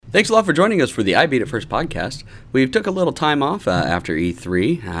Thanks a lot for joining us for the I Beat It First podcast. We took a little time off after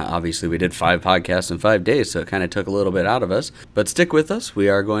E3. Obviously, we did 5 podcasts in 5 days, so it kind of took a little bit out of us. But stick with us. We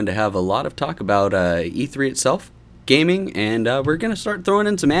are going to have a lot of talk about E3 itself, gaming, and we're going to start throwing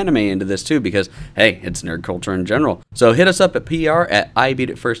in some anime into this too because, hey, it's nerd culture in general. So hit us up at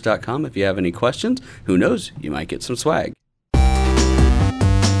pr@ibeatitfirst.com if you have any questions. Who knows? You might get some swag.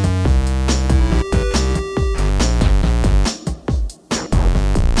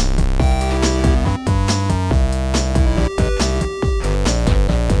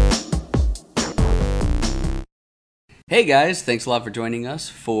 Hey guys, thanks a lot for joining us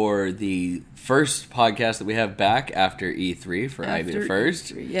for the first podcast that we have back after E3 for I Beat It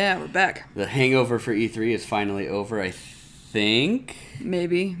First. E3. Yeah, we're back. The hangover for E3 is finally over, I think.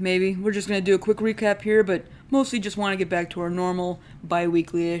 Maybe. We're just going to do a quick recap here, but mostly just want to get back to our normal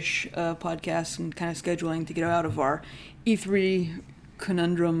bi-weekly-ish podcast and kind of scheduling to get out of our E3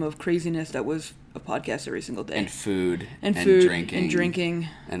 conundrum of craziness that was a podcast every single day. And food. And drinking.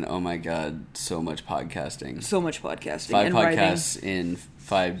 And oh my god, so much podcasting. 5 podcasts in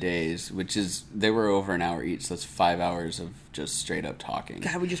 5 days, which is, they were over an hour each, so that's 5 hours of just straight up talking.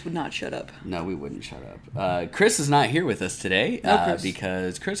 God, we just would not shut up. No, we wouldn't shut up. Chris is not here with us today Chris.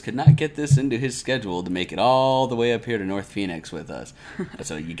 because Chris could not get this into his schedule to make it all the way up here to North Phoenix with us.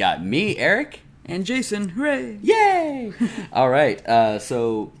 So you got me, Eric. And Jason. Hooray! Yay! All right,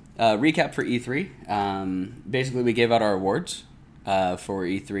 so recap for E3. Basically, we gave out our awards for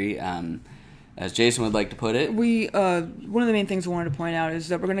E3. As Jason would like to put it, we one of the main things we wanted to point out is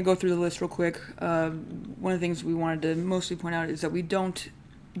that we're going to go through the list real quick. One of the things we wanted to mostly point out is that we don't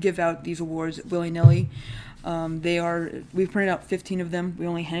give out these awards willy-nilly. We've printed out 15 of them. We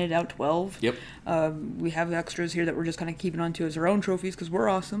only handed out 12. Yep. We have extras here that we're just kind of keeping on to as our own trophies because we're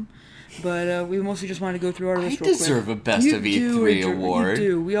awesome. But we mostly just wanted to go through our list real quick. I deserve a Best of E3 award.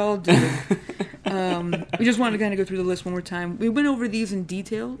 You do. We all do. We just wanted to kind of go through the list one more time. We went over these in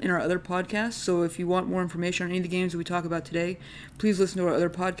detail in our other podcasts, so if you want more information on any of the games that we talk about today, please listen to our other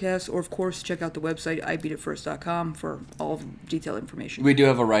podcasts, or of course check out the website IBeatItFirst.com for all of the detailed information. We do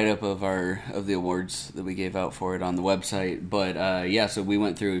have a write-up of the awards that we gave out for it on the website, but so we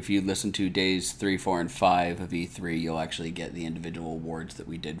went through, if you listen to days 3, 4, and 5 of E3, you'll actually get the individual awards that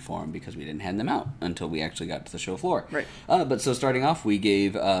we did for them because we didn't hand them out until we actually got to the show floor. Right. But so starting off, we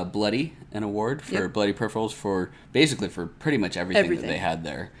gave Bloody an award for Bloody Peripherals for basically for pretty much everything that they had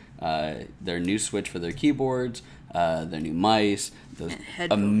there. Their new switch for their keyboards, their new mice, those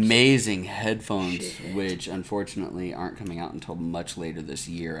amazing headphones, which unfortunately aren't coming out until much later this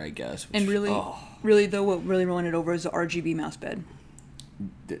year, I guess. And really though, what really won it over is the RGB mouse bed.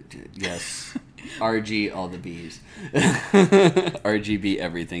 Yes. RG all the B's. RGB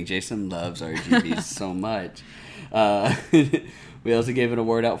everything. Jason loves RGB so much. We also gave an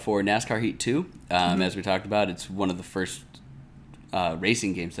award out for NASCAR Heat 2. As we talked about, it's one of the first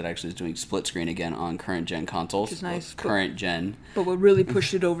racing games that actually is doing split screen again on current gen consoles. Which is nice. Gen. But what really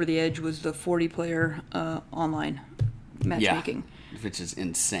pushed it over the edge was the 40-player online matchmaking. Yeah, which is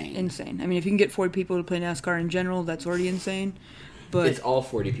insane. I mean, if you can get 40 people to play NASCAR in general, that's already insane. But it's all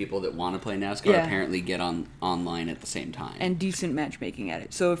 40 people that want to play NASCAR apparently get online at the same time. And decent matchmaking at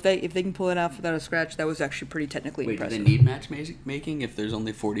it. So if they can pull it off without a scratch, that was actually pretty technically impressive. Do they need matchmaking if there's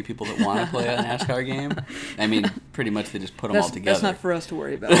only 40 people that want to play a NASCAR game? I mean, pretty much they just put them all together. That's not for us to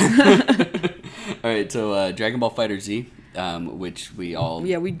worry about. All right, so Dragon Ball FighterZ, which we all...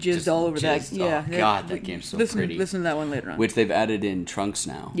 Yeah, we jizzed all over that. Yeah, God, that game's so pretty. Listen to that one later on. Which they've added in Trunks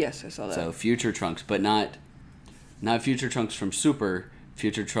now. Yes, I saw that. So future Trunks, but not future Trunks from Super,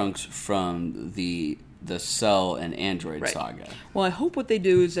 future Trunks from the Cell and Android saga. Well, I hope what they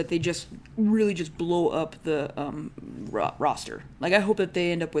do is that they just really just blow up the roster. Like, I hope that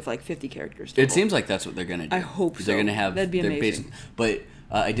they end up with like 50 characters total. It seems like that's what they're going to do. I hope so. They're going to have... That'd be amazing. But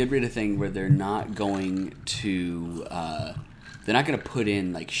I did read a thing where they're not going to... they're not going to put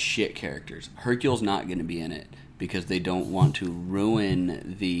in like shit characters. Hercule's not going to be in it. Because they don't want to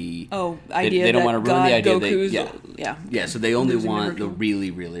ruin the idea. They don't want to ruin the idea. Goku's So they only want the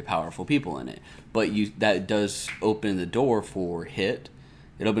really, really powerful people in it. But that does open the door for Hit.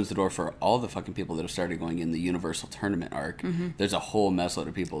 It opens the door for all the fucking people that have started going in the Universal Tournament arc. Mm-hmm. There's a whole messload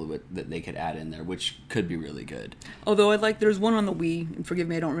of people that they could add in there, which could be really good. Although there's one on the Wii, and forgive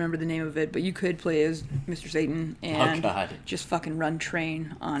me, I don't remember the name of it, but you could play as Mr. Satan and just fucking run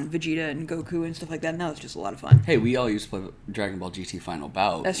train on Vegeta and Goku and stuff like that, and that was just a lot of fun. Hey, we all used to play Dragon Ball GT Final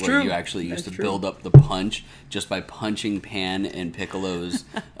Bout. That's where true. You actually used to build up the punch just by punching Pan and Piccolo's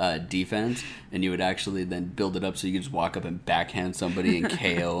defense, and you would actually then build it up so you could just walk up and backhand somebody and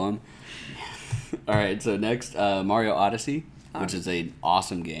KO them. All right, so next, Mario Odyssey. which is an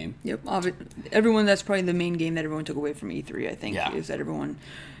awesome game. Yep. Everyone, that's probably the main game that everyone took away from E3, I think, is that everyone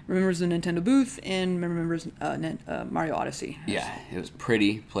remembers the Nintendo booth and remembers Mario Odyssey. Yeah, it was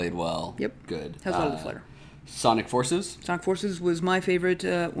pretty, played well. Yep. Good. Has a lot of flair. Sonic Forces? Sonic Forces was my favorite,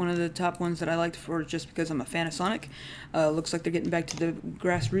 one of the top ones that I liked for just because I'm a fan of Sonic. Looks like they're getting back to the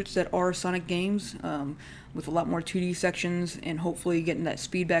grassroots that are Sonic games, with a lot more 2D sections and hopefully getting that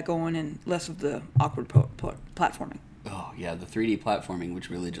speed back going and less of the awkward platforming. Oh, yeah, the 3D platforming, which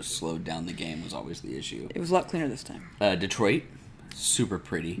really just slowed down the game, was always the issue. It was a lot cleaner this time. Detroit, super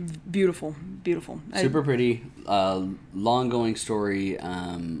pretty. Beautiful. Super pretty. Long-going story.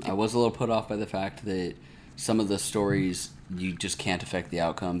 I was a little put off by the fact that some of the stories, you just can't affect the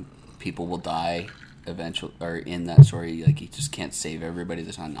outcome. People will die eventually, or in that story, like, you just can't save everybody.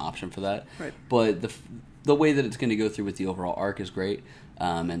 There's not an option for that. Right. But the way that it's going to go through with the overall arc is great.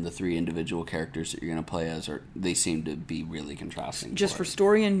 And the 3 individual characters that you're going to play as, they seem to be really contrasting. Just for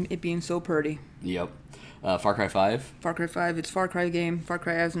story and it being so pretty. Yep. Far Cry 5. Far Cry 5, it's Far Cry game. Far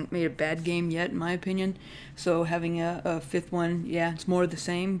Cry hasn't made a bad game yet, in my opinion. So having a 5th one, yeah, it's more of the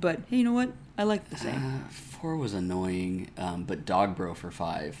same. But hey, you know what? I like the same. 4 was annoying, but Dog Bro for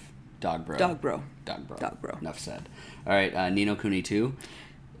 5. Dog Bro. Enough said. All right, Ni no Kuni 2.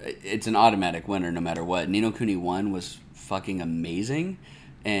 It's an automatic winner no matter what. Ni no Kuni 1 was fucking amazing,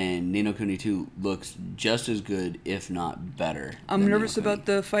 and Ni no Kuni 2 looks just as good, if not better. I'm nervous about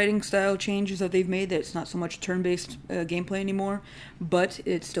the fighting style changes that they've made, that it's not so much turn-based gameplay anymore, but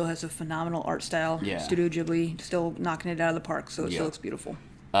it still has a phenomenal art style. Yeah. Studio Ghibli still knocking it out of the park, so it still looks beautiful.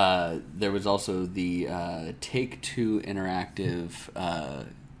 There was also the Take-Two Interactive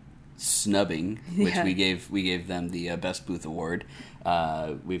snubbing, which we gave them the Best Booth Award.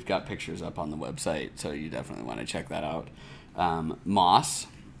 We've got pictures up on the website, so you definitely want to check that out. Moss.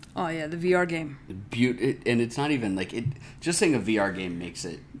 Oh yeah, the VR game. And it's not even like it. Just saying a VR game makes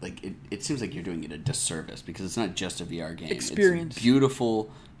it like it seems like you're doing it a disservice, because it's not just a VR game. Experience. It's a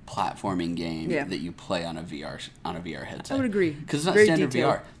beautiful platforming game Yeah. that you play on a VR headset. I would agree. Because it's not Very standard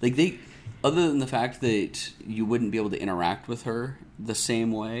detailed. VR. Like other than the fact that you wouldn't be able to interact with her the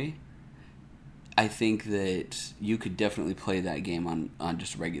same way, I think that you could definitely play that game on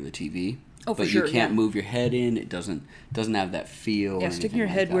just regular TV. Oh, for but sure, you can't yeah. move your head in. It doesn't have that feel. Yeah, or sticking your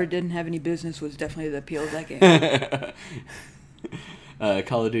anything head like where it that. didn't have any business was definitely the appeal of that game.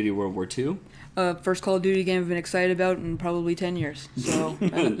 Call of Duty World War II. First Call of Duty game I've been excited about in probably 10 years. So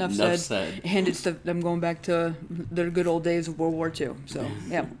enough said. And I'm going back to the good old days of World War II. So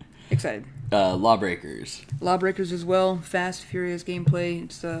yeah, excited. Lawbreakers. Lawbreakers as well. Fast, furious gameplay.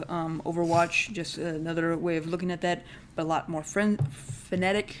 It's Overwatch, just another way of looking at that, but a lot more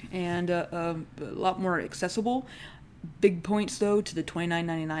frenetic and a lot more accessible. Big points though to the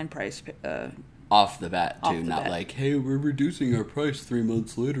 $29.99 price. Off the bat, too. Not bat. like, hey, we're reducing our price 3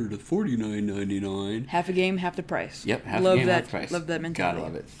 months later to $49.99. Half a game, half the price. Yep, half love a game, that, half the price. Love that mentality.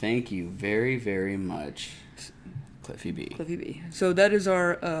 Gotta love it. Thank you very, very much, Cliffy B. Cliffy B. So that is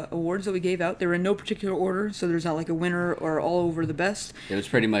our awards that we gave out. They were in no particular order, so there's not like a winner or all over the best. It was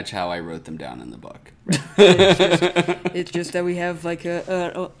pretty much how I wrote them down in the book. It's just that we have like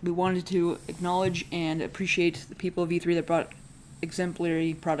we wanted to acknowledge and appreciate the people of E3 that brought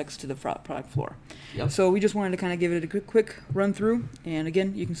exemplary products to the product floor. Yep. So we just wanted to kind of give it a quick run through, and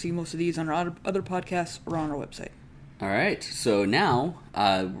again, you can see most of these on our other podcasts or on our website. All right, so now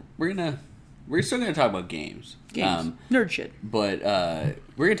we're still gonna talk about games. Nerd shit. But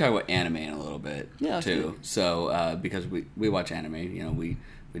we're gonna talk about anime in a little bit too. Good. So because we watch anime, you know, we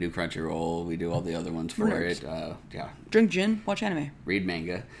do Crunchyroll, we do all the other ones for it. Yeah. Drink gin, watch anime. Read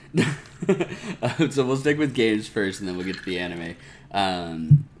manga. So we'll stick with games first, and then we'll get to the anime.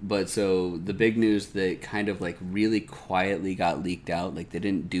 But so the big news that kind of like really quietly got leaked out, like they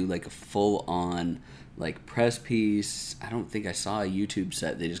didn't do like a full on like press piece. I don't think I saw a YouTube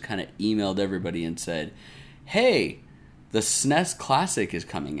set. They just kind of emailed everybody and said, hey, the SNES Classic is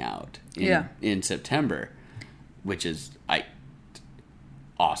coming out in September, which is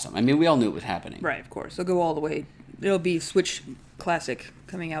awesome. I mean, we all knew it was happening. Right, of course. They'll go all the way. It'll be Switch Classic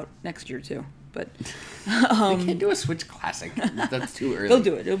coming out next year too. But they can't do a Switch Classic. That's too early. They'll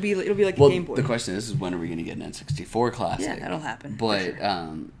do it. It'll be like a Game Boy. The question is when are we going to get an N64 Classic? Yeah, that'll happen. But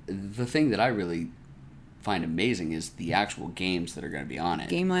the thing that I really find amazing is the actual games that are going to be on it.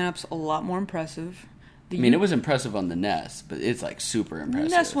 Game lineup's a lot more impressive. I mean, it was impressive on the NES, but it's like super impressive.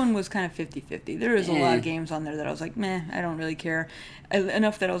 The NES one was kind of 50-50. There is a lot of games on there that I was like, meh, I don't really care.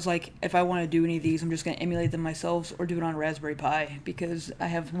 Enough that I was like, if I want to do any of these, I'm just going to emulate them myself or do it on Raspberry Pi, because I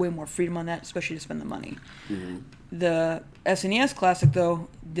have way more freedom on that, especially to spend the money. Mm-hmm. The SNES Classic, though,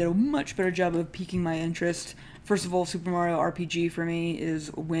 did a much better job of piquing my interest. First of all, Super Mario RPG for me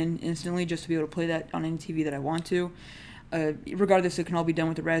is a win instantly, just to be able to play that on any TV that I want to. Regardless, it can all be done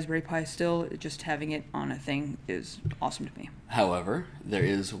with the Raspberry Pi still. Just having it on a thing is awesome to me. However, there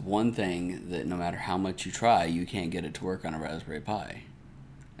is one thing that no matter how much you try, you can't get it to work on a Raspberry Pi.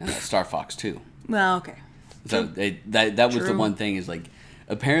 And that's Star Fox 2. Well, okay. So that was the True. one thing is like,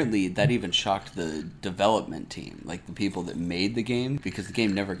 apparently that even shocked the development team, like the people that made the game, because the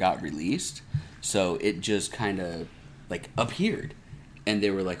game never got released. So it just kind of like appeared. And they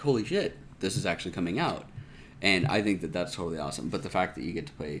were like, holy shit, this is actually coming out. And I think that that's totally awesome. But the fact that you get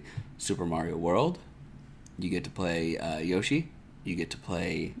to play Super Mario World, you get to play Yoshi, you get to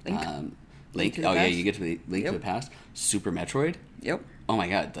play Link. Oh, yeah, you get to play Link to the Past. Super Metroid. Yep. Oh, my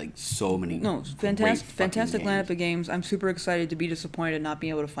God. Like, so many fantastic lineup of games. I'm super excited to be disappointed not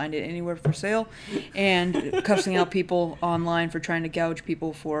being able to find it anywhere for sale. And cussing out people online for trying to gouge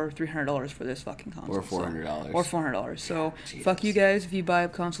people for $300 for this fucking console. Or $400. Or $400. So, Jesus. fuck you guys if you buy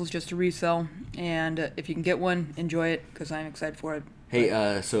consoles just to resell. And if you can get one, enjoy it, because I'm excited for it.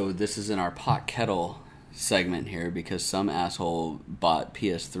 Hey, so this is in our pot kettle segment here, because some asshole bought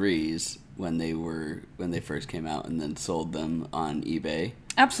PS3s when they first came out and then sold them on eBay.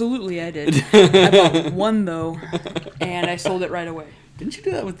 Absolutely, I did. I bought one, though, and I sold it right away. Didn't you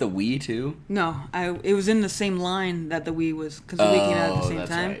do that with the Wii, too? No, it was in the same line that the Wii was, because the Wii came out at the same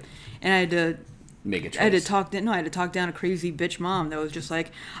time. Right. And I had to make a choice. I had to talk down a crazy bitch mom that was just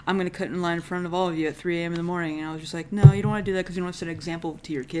like, I'm going to cut in line in front of all of you at 3 a.m. in the morning. And I was just like, no, you don't want to do that because you don't want to set an example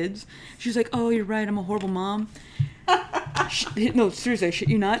to your kids. She's like, oh, you're right, I'm a horrible mom. No, seriously, I shit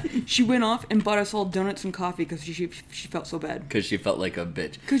you not. She went off and bought us all donuts and coffee because she felt so bad. Because she felt like a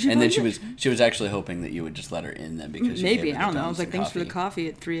bitch. And then she was actually hoping that you would just let her in then because maybe, I don't know. I was like, thanks for the coffee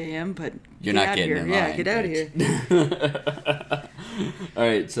at 3 a.m., but you're not getting in line. Yeah, get out of here. All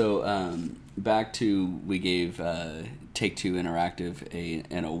right, so back to, we gave Take-Two Interactive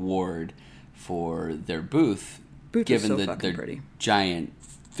an award for their booth given so their pretty. giant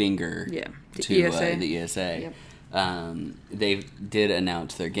finger to ESA. The ESA. Yep. They did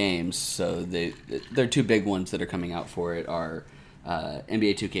announce their games, so their two big ones that are coming out for it are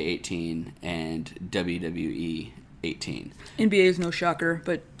NBA 2K18 and WWE 18. NBA is no shocker,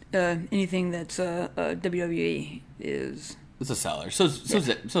 but anything that's WWE is... It's a seller. So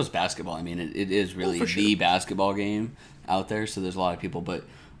is basketball. I mean, it is really the basketball game out there, so there's a lot of people. But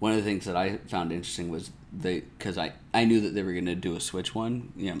one of the things that I found interesting was because I knew that they were going to do a Switch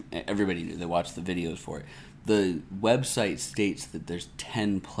one. You know, everybody knew. They watched the videos for it. The website states that there's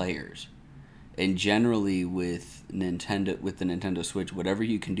 10 players. And generally with the Nintendo Switch, whatever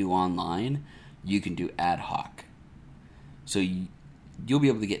you can do online, you can do ad hoc. So you'll be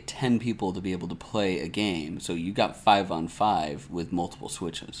able to get 10 people to be able to play a game. So you got 5-on-5 with multiple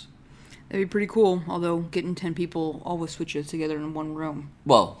Switches. That'd be pretty cool, although getting 10 people all with Switches together in one room.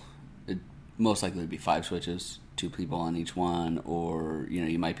 Well, it most likely would be 5 Switches, 2 people on each one, or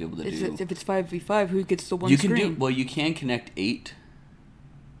you might be able to do... If it's 5v5, who gets the one screen? You can connect 8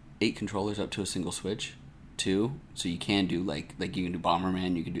 controllers up to a single Switch, too. So you can do, like you can do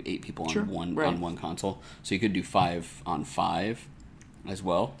Bomberman, you can do 8 people on one console. So you could do 5-on-5 as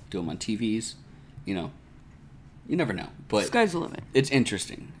well. Do them on TVs. You never know. But sky's the limit. It's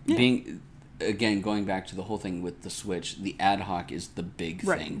interesting. Yeah. Again, going back to the whole thing with the Switch, the ad hoc is the big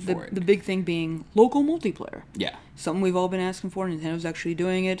thing for it. The big thing being local multiplayer. Yeah. Something we've all been asking for. Nintendo's actually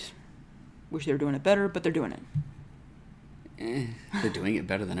doing it. Wish they were doing it better, but they're doing it. They're doing it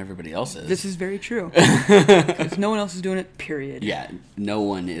better than everybody else is. This is very true. Because no one else is doing it, period. Yeah, no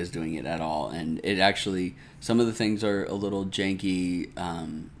one is doing it at all. And it actually, some of the things are a little janky.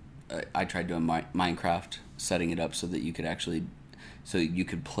 I tried doing Minecraft, setting it up so that you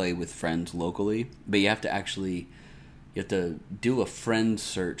could play with friends locally. But you have to do a friend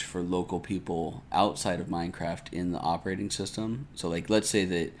search for local people outside of Minecraft in the operating system. So like, let's say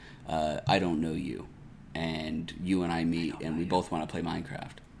that I don't know you, and you and I meet, and we both want to play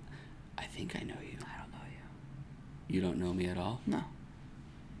Minecraft. I think I know you. I don't know you. You don't know me at all? No.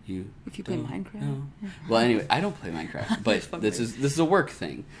 If you play Minecraft? No. Well, anyway, I don't play Minecraft, but this is a work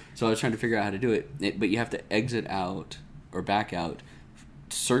thing. So I was trying to figure out how to do it. But you have to exit out or back out,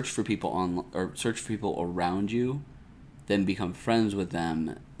 search for people around you, then become friends with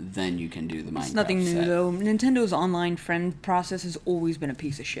them. Then you can do the Minecraft. It's nothing new though. Nintendo's online friend process has always been a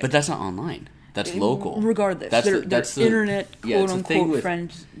piece of shit. But that's not online. That's local. Regardless, that's the internet quote-unquote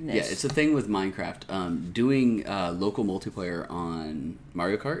friendness. Yeah, it's the thing with Minecraft. Doing local multiplayer on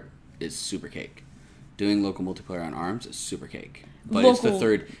Mario Kart is super cake. Doing local multiplayer on ARMS is super cake. But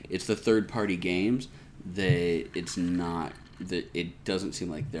it's the third-party games that it's not. That it doesn't seem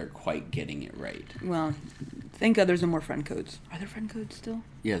like they're quite getting it right. Well, Thank God there's no more friend codes. Are there friend codes still?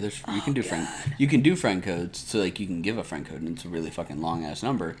 Yeah, you can do friend codes. So like you can give a friend code and it's a really fucking long ass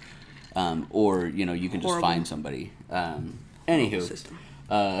number, or you can just find somebody. Anywho,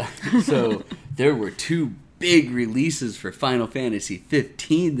 so there were 2 big releases for Final Fantasy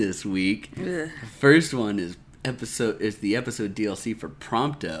 15 this week. Ugh. First one is the episode DLC for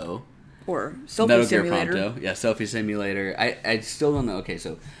Prompto. Or Selfie Simulator. Metal Gear Prompto. Yeah, Selfie Simulator. I still don't know. Okay,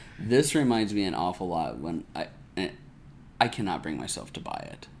 so this reminds me an awful lot when I cannot bring myself to buy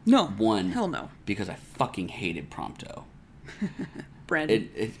it. No. Hell no. Because I fucking hated Prompto. Brandon.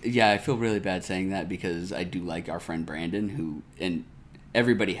 I feel really bad saying that because I do like our friend Brandon, and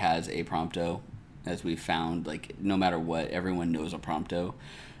everybody has a Prompto, as we've found. Like, no matter what, everyone knows a Prompto.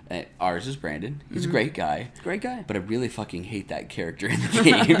 Ours is Brandon. He's a great guy. Great guy. But I really fucking hate that character in the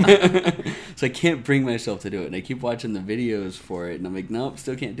game. So I can't bring myself to do it. And I keep watching the videos for it, and I'm like, nope,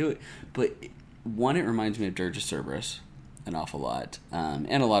 still can't do it. But, one, it reminds me of Dirge of Cerberus an awful lot.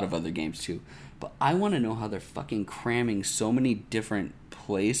 And a lot of other games, too. But I want to know how they're fucking cramming so many different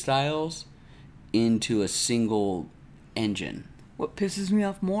play styles into a single engine. What pisses me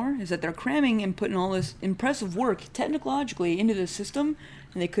off more is that they're cramming and putting all this impressive work technologically into the system,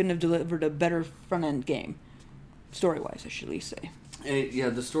 and they couldn't have delivered a better front-end game. Story-wise, I should at least say. Yeah,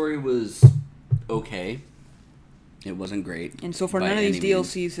 the story was okay. It wasn't great. And so far, none of these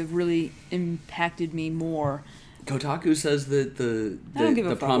DLCs have really impacted me more. Kotaku says that the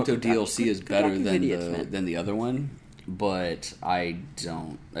Prompto DLC is better than the other one, but I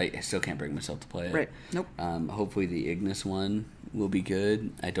still can't bring myself to play it. Right. Nope. Hopefully the Ignis one will be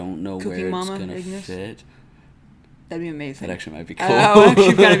good. I don't know Cooking where Mama, it's going to Ignis? Fit. That'd be amazing. That actually might be cool. Oh,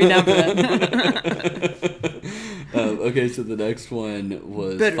 actually, gotta be down for that. Okay, so the next one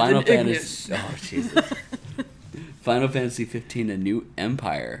was Better Final than Fantasy. Oh, Jesus. Final Fantasy 15: A New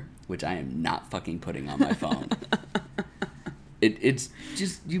Empire, which I am not fucking putting on my phone. It's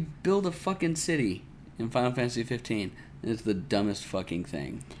just, you build a fucking city in Final Fantasy 15. And it's the dumbest fucking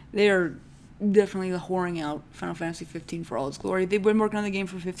thing. They are definitely whoring out Final Fantasy 15 for all its glory. They've been working on the game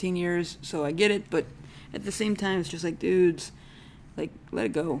for 15 years, so I get it, but at the same time, it's just like, dudes, like, let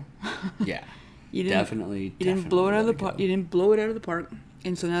it go. Yeah. You didn't blow it out of the park. You didn't blow it out of the park,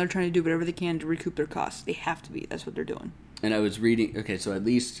 and so now they're trying to do whatever they can to recoup their costs. They have to be. That's what they're doing. And I was reading. Okay, so at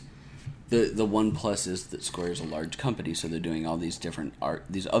least the one plus is that Square is a large company, so they're doing all these different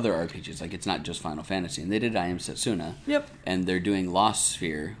these other RPGs. Like, it's not just Final Fantasy, and they did I Am Setsuna. Yep. And they're doing Lost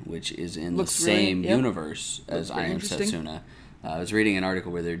Sphere, which is in the same universe as I Am Setsuna. I was reading an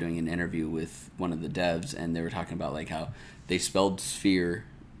article where they were doing an interview with one of the devs, and they were talking about like how they spelled sphere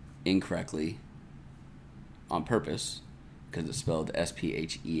incorrectly on purpose, because it's spelled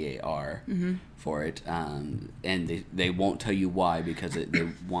S-P-H-E-A-R for it, and they won't tell you why, because they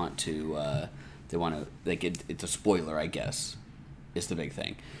want to like it's a spoiler, I guess, is the big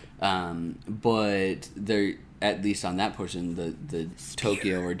thing. But they're, at least on that portion, the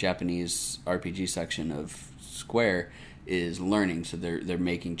Tokyo or Japanese RPG section of Square is learning, so they're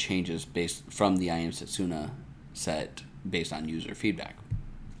making changes based from the I Am Setsuna set based on user feedback,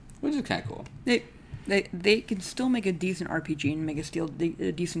 which is kind of cool. They can still make a decent RPG and make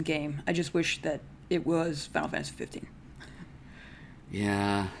a decent game. I just wish that it was Final Fantasy 15.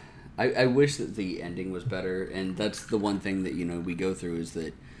 Yeah, I wish that the ending was better, and that's the one thing that we go through, is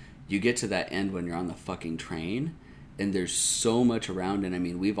that you get to that end when you're on the fucking train, and there's so much around. And I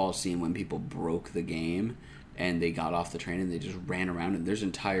mean, we've all seen when people broke the game and they got off the train and they just ran around, and there's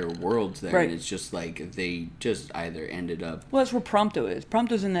entire worlds there, right. And it's just like they just either ended up... Well, that's where Prompto is.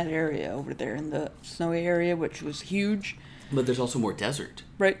 Prompto's in that area over there, in the snowy area, which was huge. But there's also more desert.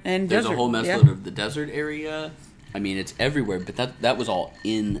 Right, and there's a whole messload of the desert area. I mean, it's everywhere, but that was all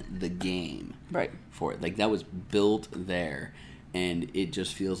in the game. Right. For it. Like, that was built there, and it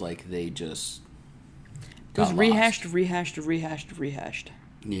just feels like they just... It was rehashed.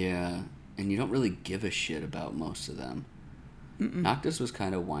 Yeah. And you don't really give a shit about most of them. Noctis was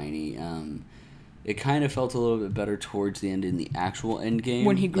kind of whiny. It kind of felt a little bit better towards the end, in the actual end game.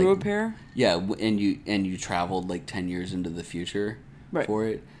 When he grew a pair? Yeah, and you traveled like 10 years into the future for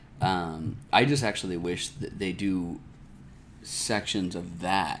it. I just actually wish that they do sections of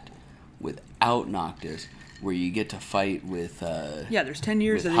that without Noctis, where you get to fight with there's 10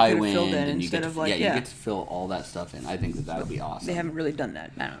 years that they could have filled in instead of you get to fill all that stuff in. I think that would be awesome. They haven't really done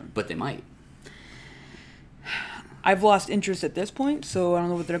that. I don't know. But they might. I've lost interest at this point, so I don't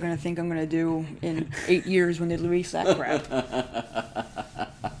know what they're going to think I'm going to do in 8 years when they release that crap.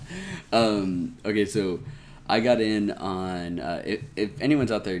 Okay, so I got in on... if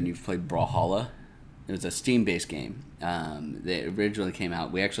anyone's out there and you've played Brawlhalla, It was a Steam-based game. They originally came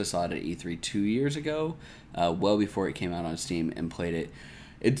out. We actually saw it at E3 2 years ago, well before it came out on Steam, and played it.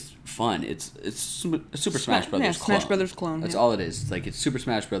 It's fun. It's Super Smash Brothers clone. Smash Brothers clone. That's all it is. It's like it's Super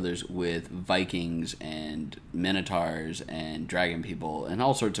Smash Brothers with Vikings and Minotaurs and Dragon People and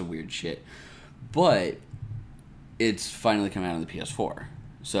all sorts of weird shit. But it's finally come out on the PS4.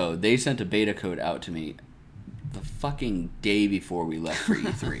 So they sent a beta code out to me the fucking day before we left for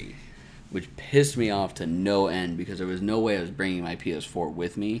E3. Which pissed me off to no end because there was no way I was bringing my PS4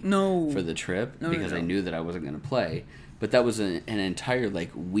 with me for the trip because I knew that I wasn't going to play. But that was an entire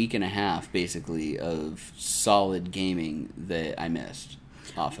week and a half basically of solid gaming that I missed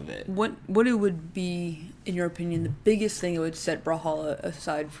off of it. What it would be, in your opinion, the biggest thing that would set Brawlhalla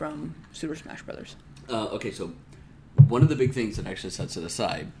aside from Super Smash Brothers? Okay, so one of the big things that actually sets it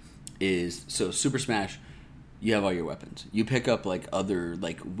aside is Super Smash. You have all your weapons. You pick up other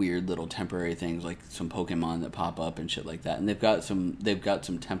weird little temporary things like some Pokemon that pop up and shit like that. And they've got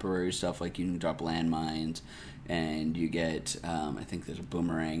some temporary stuff like you can drop landmines and you get I think there's a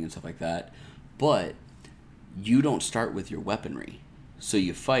boomerang and stuff like that. But you don't start with your weaponry. So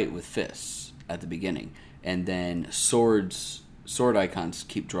you fight with fists at the beginning, and then sword icons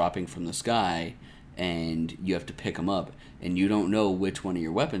keep dropping from the sky, and you have to pick them up. And you don't know which one of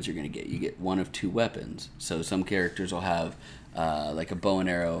your weapons you're going to get. You get one of two weapons. So some characters will have a bow and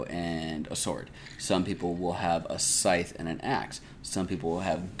arrow and a sword. Some people will have a scythe and an axe. Some people will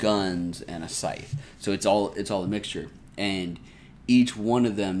have guns and a scythe. So it's all a mixture. And each one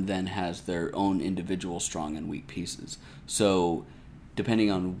of them then has their own individual strong and weak pieces. So depending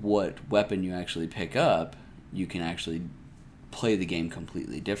on what weapon you actually pick up, you can actually play the game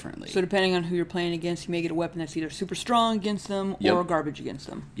completely differently. So depending on who you're playing against, you may get a weapon that's either super strong against them or garbage against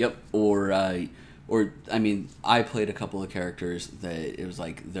them. Yep. Or I mean, I played a couple of characters that it was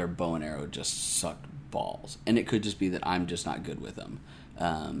like their bow and arrow just sucked balls, and it could just be that I'm just not good with them.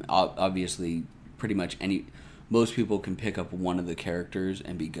 Obviously, pretty much most people can pick up one of the characters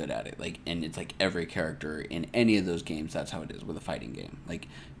and be good at it. And it's like every character in any of those games. That's how it is with a fighting game.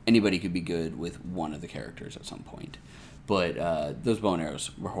 Anybody could be good with one of the characters at some point. But those bow and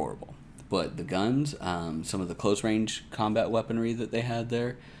arrows were horrible. But the guns, some of the close range combat weaponry that they had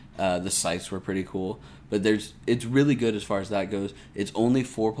there, the scythes were pretty cool. But it's really good as far as that goes. It's only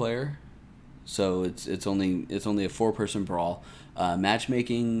 4-player, so it's only a 4-person brawl.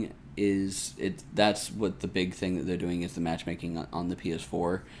 Matchmaking that's what the big thing that they're doing is the matchmaking on the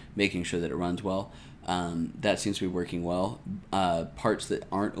PS4, making sure that it runs well. That seems to be working well. Parts that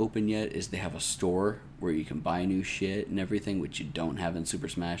aren't open yet is they have a store where you can buy new shit and everything, which you don't have in Super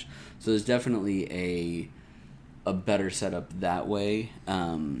Smash. So there's definitely a better setup that way,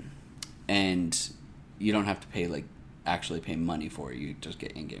 and you don't have to actually pay money for it. You just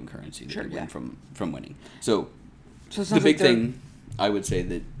get in-game currency that you win from winning. So the big thing I would say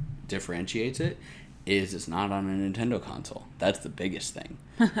that differentiates it is it's not on a Nintendo console. That's the biggest thing.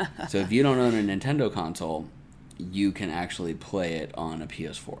 So if you don't own a Nintendo console, you can actually play it on a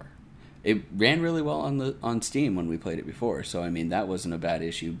PS4. It ran really well on Steam when we played it before, so I mean that wasn't a bad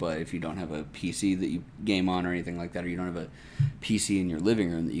issue. But if you don't have a PC that you game on or anything like that, or you don't have a PC in your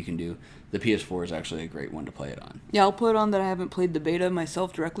living room that you can do, the PS4 is actually a great one to play it on. Yeah, I'll put on that I haven't played the beta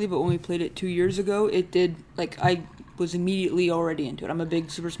myself directly, but when we played it 2 years ago, it did, I was immediately already into it. I'm a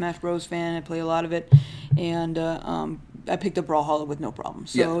big Super Smash Bros. Fan. I play a lot of it, and I picked up Brawlhalla with no problem.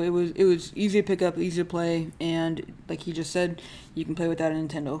 So it was easy to pick up, easy to play, and like he just said, you can play without a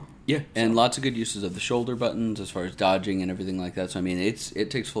Nintendo. Yeah, and lots of good uses of the shoulder buttons as far as dodging and everything like that. So I mean, it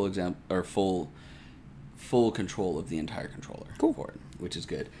takes full control of the entire controller for it, which is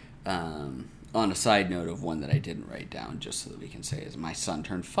good. On a side note of one that I didn't write down, just so that we can say, is my son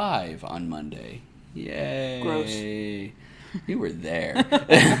turned 5 on Monday. Yay! Gross. You were there.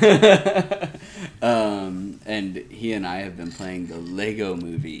 And he and I have been playing the Lego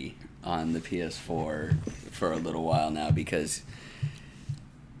Movie on the PS4 for a little while now because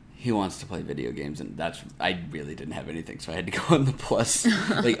he wants to play video games, and I really didn't have anything, so I had to go on the Plus.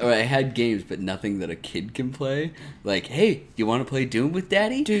 I had games, but nothing that a kid can play. Hey, you want to play Doom with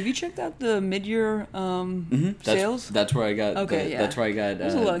Daddy? Dude, have you checked out the mid-year sales? That's where I got. That's where I got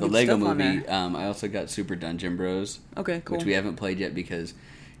the Lego Movie. I also got Super Dungeon Bros. Okay, cool. Which we haven't played yet because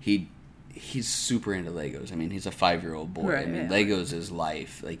he's super into Legos. I mean, he's a 5-year-old boy. Right, I mean, Legos is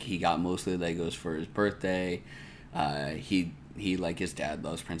life. He got mostly Legos for his birthday. He, like his dad,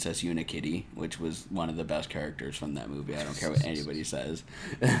 loves Princess Unikitty, which was one of the best characters from that movie. I don't care what anybody says.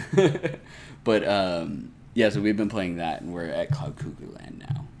 But, so we've been playing that, and we're at Cloud Cuckoo Land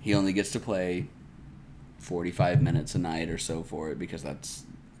now. He only gets to play 45 minutes a night or so for it, because that's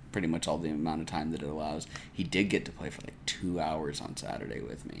pretty much all the amount of time that it allows. He did get to play for like 2 hours on Saturday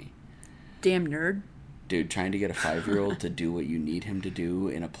with me. Damn nerd. Dude, trying to get a 5-year-old to do what you need him to do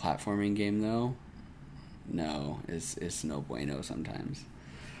in a platforming game, though, no, it's no bueno sometimes.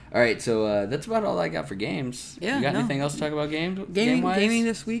 All right, so that's about all I got for games. Yeah, you got anything else to talk about Gaming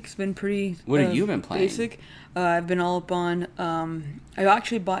this week's been pretty What have you been playing? Basic. I've been all up on. I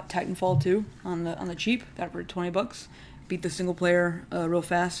actually bought Titanfall 2 on the cheap. Got it for $20. Beat the single player real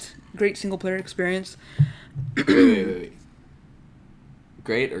fast. Great single player experience. Wait.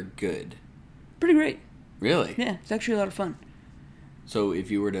 Great or good? Pretty great. Really? Yeah, it's actually a lot of fun. So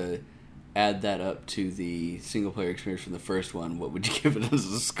if you were to add that up to the single-player experience from the first one, what would you give it as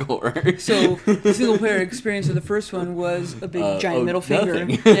a score? So the single-player experience of the first one was a big giant middle finger.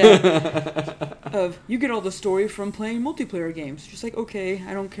 Nothing. Yeah. Of you get all the story from playing multiplayer games. Just like, okay,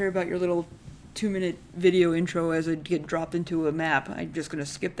 I don't care about your little 2-minute video intro as I get dropped into a map. I'm just going to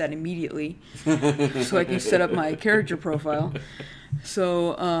skip that immediately so I can set up my character profile.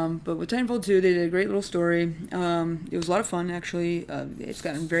 So, but with Titanfall 2, they did a great little story. It was a lot of fun, actually. It's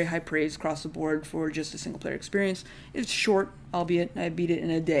gotten very high praise across the board for just a single-player experience. It's short, albeit I beat it in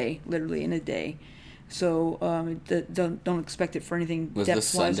a day, literally in a day. So don't expect it for anything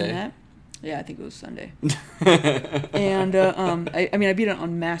depth-wise in that. Yeah, I think it was Sunday. And I beat it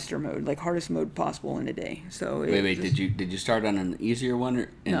on master mode, like hardest mode possible in a day. So wait, did you start on an easier one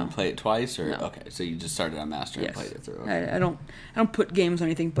and play it twice, or no. Okay, so you just started on master and played it through. Okay. I don't put games on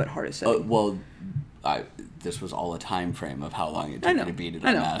anything but hardest setting. Well, this was all a time frame of how long it took you to beat it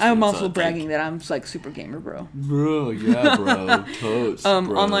on master. I'm also bragging that I'm like super gamer, bro. Bro, yeah, bro. Totes,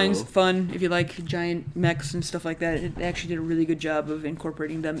 bro. Online's fun if you like giant mechs and stuff like that. It actually did a really good job of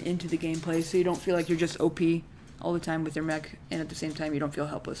incorporating them into the gameplay, so you don't feel like you're just OP all the time with your mech, and at the same time you don't feel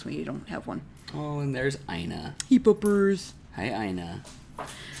helpless when you don't have one. Oh, and there's Ina. Heap-uppers. Hi, Ina.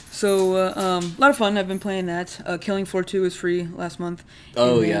 So, a lot of fun. I've been playing that. Killing Floor 2 was free last month.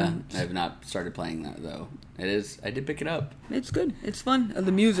 Oh, yeah. I have not started playing that, though. I did pick it up. It's good. It's fun.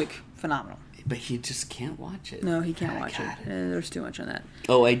 The music, phenomenal. But he just can't watch it. No, he can't watch it. There's too much on that.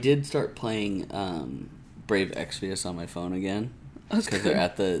 Oh, I did start playing Brave Exvius on my phone again. Because they're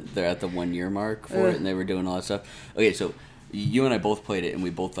at the 1 year mark for it, and they were doing all that stuff. Okay, so you and I both played it, and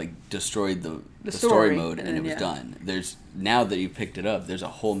we both destroyed the story mode, and it was done. Now that you picked it up, there's a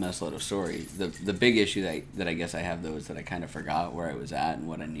whole mess load of story. The big issue that I guess I have, though, is that I kind of forgot where I was at and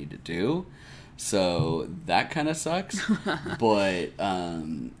what I need to do. So that kind of sucks. But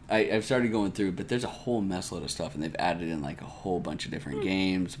I've started going through, but there's a whole mess load of stuff, and they've added in like a whole bunch of different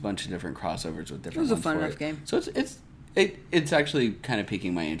games, a bunch of different crossovers with different. It was a fun enough game. So it's actually kind of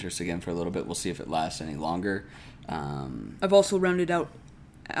piquing my interest again for a little bit. We'll see if it lasts any longer. I've also rounded out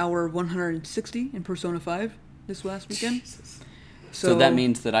hour 160 in Persona 5 this last weekend. Jesus. So that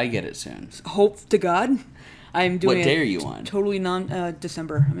means that I get it soon. Hope to God. I'm doing What day are you on? Totally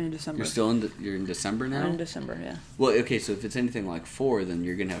December. I'm in December. You're in December now? I'm in December, yeah. Well, okay, so if it's anything like 4, then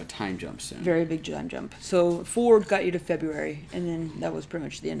you're going to have a time jump soon. Very big time jump. So 4 got you to February, and then that was pretty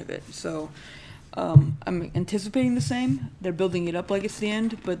much the end of it. So I'm anticipating the same. They're building it up like it's the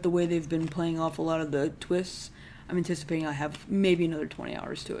end, but the way they've been playing off a lot of the twists, I'm anticipating I'll have maybe another 20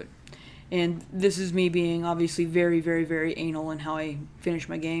 hours to it. And this is me being obviously very, very, very anal in how I finish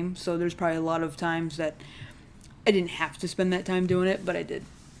my game. So there's probably a lot of times that I didn't have to spend that time doing it, but I did.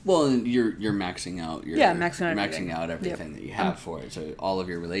 Well, you're maxing out. Maxing out everything that you have for it. So all of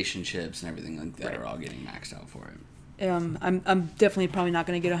your relationships and everything like that are all getting maxed out for it. I'm definitely probably not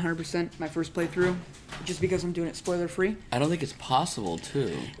going to get 100% my first playthrough, just because I'm doing it spoiler free. I don't think it's possible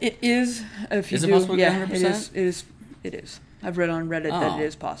too. It is. If you is it possible to get 100%? It is. I've read on Reddit that it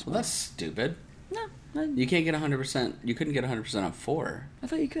is possible. Well, that's stupid. No, you can't get 100%. You couldn't get 100% on 4. I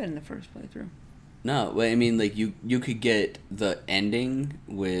thought you could in the first playthrough. No, I mean, like, you could get the ending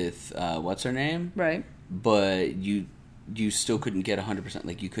with, what's her name? Right. But you still couldn't get 100%.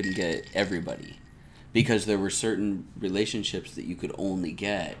 Like, you couldn't get everybody. Because there were certain relationships that you could only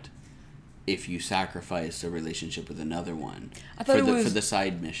get if you sacrificed a relationship with another one. For the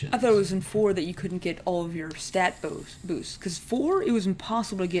side missions. I thought it was in 4 that you couldn't get all of your stat boosts. Because 4, it was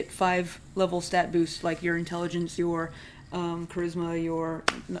impossible to get 5-level stat boosts, like your intelligence, your charisma, your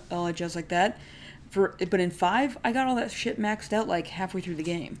knowledge, just like that. But in 5, I got all that shit maxed out like halfway through the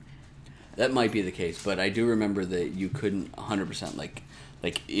game. That might be the case, but I do remember that you couldn't 100%. Like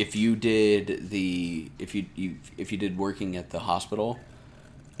if you did if you did working at the hospital,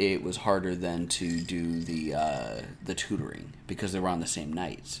 it was harder than to do the tutoring because they were on the same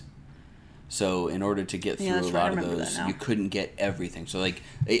nights. So in order to get through a lot of those, you couldn't get everything. So like,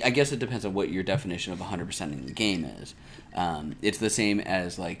 I guess it depends on what your definition of 100% in the game is. It's the same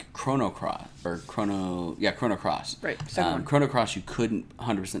as like Chrono Cross. Right. Chrono Cross, you couldn't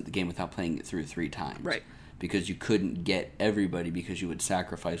 100% the game without playing it through 3 times. Right. Because you couldn't get everybody because you would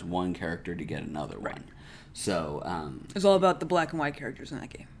sacrifice one character to get another one. So it's all about the black and white characters in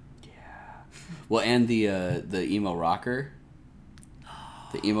that game. Yeah. Well, and the emo rocker.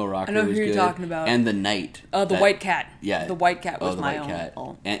 The emo rocker was good. I know who you're talking about. And the knight. The white cat. Yeah. The white cat was my own. Cat.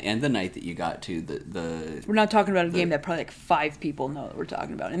 And the knight that you got to. The We're not talking about a game that probably like 5 people know that we're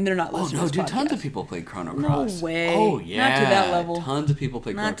talking about, and they're not listening to this podcast. Tons of people played Chrono Cross. No way. Oh, yeah. Not to that level. Tons of people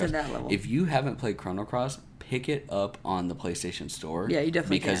played Chrono Cross. Not to that level. If you haven't played Chrono Cross, pick it up on the PlayStation Store. Yeah, you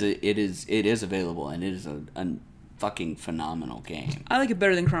definitely because can. it is available, and it is a fucking phenomenal game. I like it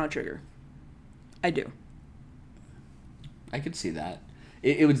better than Chrono Trigger. I do. I could see that.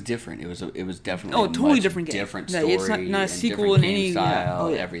 It was different. It was definitely a totally different game. Different story. It's not a sequel in any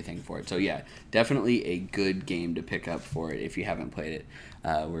style. Everything for it. So yeah, definitely a good game to pick up for it if you haven't played it.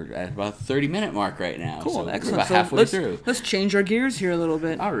 We're at about the 30-minute mark right now. Cool, so excellent. We're about halfway through. Let's change our gears here a little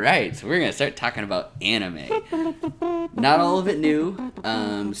bit. All right, so we're gonna start talking about anime. Not all of it new.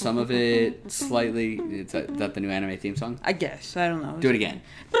 Some of it slightly. Is that the new anime theme song? I guess. I don't know. Do it again.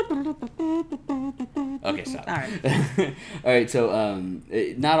 Okay, stop. All right. All right. So,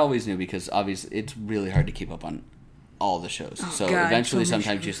 not always new because obviously it's really hard to keep up on all the shows. Eventually,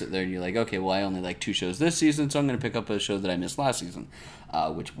 sometimes you sit there and you're like, okay, well, I only like 2 shows this season, so I'm going to pick up a show that I missed last season.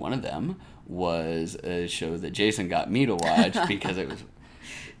 Which one of them was a show that Jason got me to watch because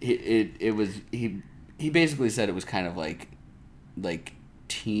it was he basically said it was kind of like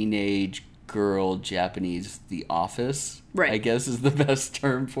teenage girl Japanese The Office. Right. I guess is the best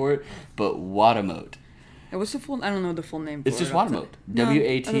term for it. But Watamote. What's the full? I don't know the full name. It's just Watamote.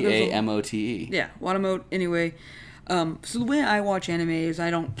 Watamote. Yeah, Watamote. Anyway, so the way I watch anime is I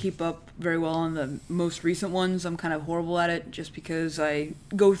don't keep up very well on the most recent ones. I'm kind of horrible at it just because I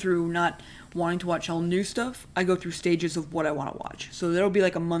go through not wanting to watch all new stuff. I go through stages of what I want to watch. So there'll be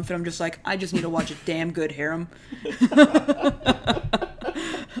like a month that I'm just like, I just need to watch a damn good harem.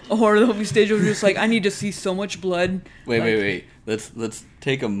 Or there'll be stages where I'm just like, I need to see so much blood. Wait. Let's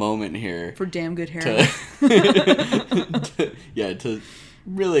take a moment here for damn good harem. To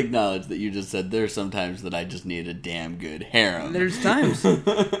really acknowledge that you just said there's sometimes that I just need a damn good harem. There's times.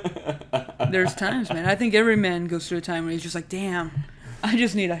 There's times, man. I think every man goes through a time where he's just like, damn, I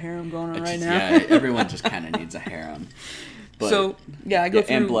just need a harem going on right now. Yeah, everyone just kind of needs a harem. But, so, yeah, I go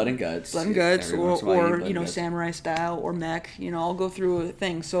through... And Blood and Guts. Blood and Guts, or Samurai Style, or Mech. I'll go through a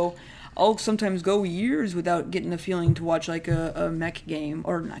thing. So, I'll sometimes go years without getting a feeling to watch, like, a mech game,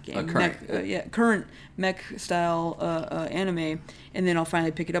 or not game, current mech style anime, and then I'll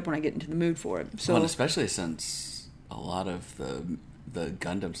finally pick it up when I get into the mood for it. So, well, especially since a lot of the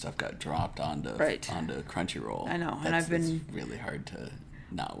Gundam stuff got dropped onto Crunchyroll. I know, and I've been... It's really hard to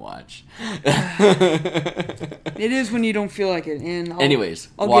not watch. It is when you don't feel like it. And anyways,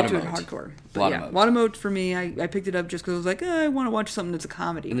 I'll get to it hardcore. But Watamote. Watamote for me, I picked it up just because I was like, I want to watch something that's a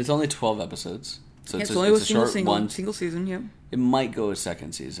comedy. And it's only 12 episodes. So it's only a single season, yeah. It might go a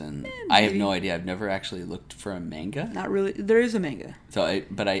second season. I have no idea. I've never actually looked for a manga. Not really. There is a manga. So, I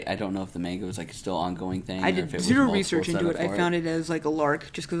don't know if the manga was like a still ongoing thing. I did zero research into it. I found it as like a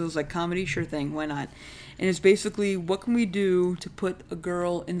lark, just because it was like comedy. Sure thing, why not? And it's basically, what can we do to put a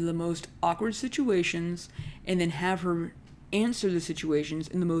girl into the most awkward situations, and then have her answer the situations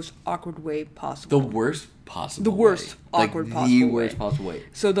in the most awkward way possible. The worst possible The worst way. awkward like, possible the way. worst possible way.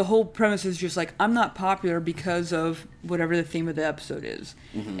 So the whole premise is just like, I'm not popular because of whatever the theme of the episode is.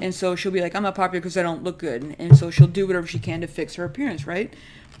 Mm-hmm. And so she'll be like, I'm not popular because I don't look good. And so she'll do whatever she can to fix her appearance, right?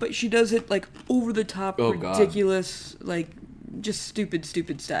 But she does it like over the top, ridiculous, like just stupid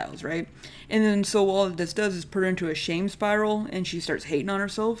styles, right? And then so all this does is put her into a shame spiral, and she starts hating on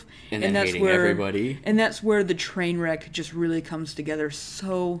herself, and then that's hating everybody. And that's where the train wreck just really comes together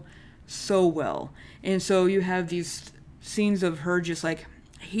so well. And so you have these scenes of her just like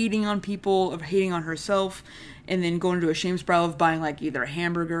hating on people, of hating on herself, and then going into a shame spiral of buying like either a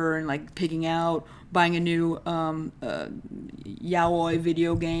hamburger and like pigging out, buying a new yaoi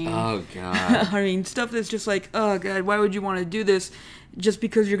video game. Oh, God. I mean, stuff that's just like, oh, God, why would you want to do this? Just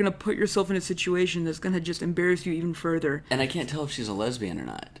because you're going to put yourself in a situation that's going to just embarrass you even further. And I can't tell if she's a lesbian or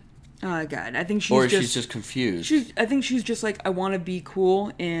not. Oh, God. I think she's just confused. I think she's just like, I want to be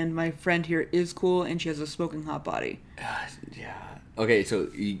cool, and my friend here is cool, and she has a smoking hot body. Yeah. Okay, so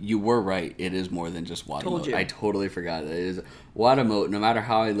you were right. It is more than just Told Wadamote. you. I totally forgot. It is Wadamote. No matter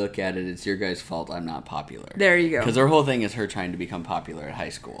how I look at it, it's your guys' fault I'm not popular. There you go. Because her whole thing is her trying to become popular at high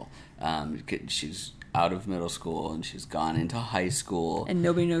school. She's out of middle school and she's gone into high school. And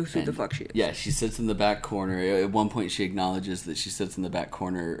nobody knows who the fuck she is. Yeah, she sits in the back corner. At one point, she acknowledges that she sits in the back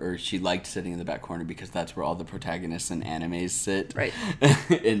corner, or she liked sitting in the back corner because that's where all the protagonists in animes sit. Right.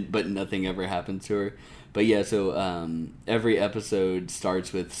 But nothing ever happens to her. But yeah, so every episode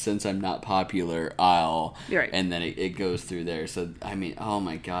starts with "Since I'm not popular, I'll," Right. and then it goes through there. So I mean, oh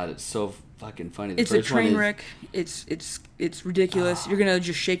my god, it's so fucking funny. It's a train wreck. It's ridiculous. You're gonna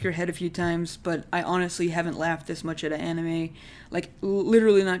just shake your head a few times, but I honestly haven't laughed this much at an anime. Like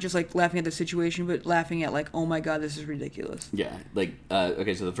literally, not just like laughing at the situation, but laughing at like, oh my god, this is ridiculous. Yeah, like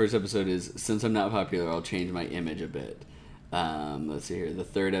okay, so the first episode is "Since I'm not popular, I'll change my image a bit." Let's see here. The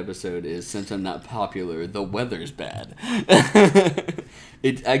third episode is "Since I'm not popular, the weather's bad."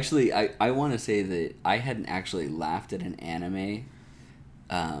 It's actually, I want to say that I hadn't actually laughed at an anime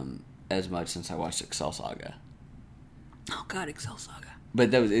as much since I watched Excel Saga. Oh god, Excel Saga.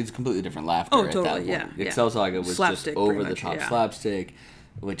 But it's completely different laughter. Oh, at totally, that point. yeah. Excel Saga was Slapstick, just over pretty the much, top yeah. slapstick,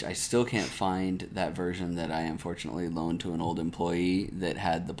 which I still can't find that version that I unfortunately loaned to an old employee that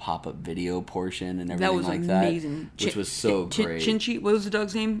had the pop-up video portion and everything That was like amazing. that, which was so great. Chinchi, what was the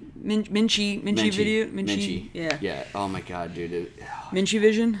dog's name? Minchi video? Minchi? Yeah. Yeah. Oh my god, dude. Minchi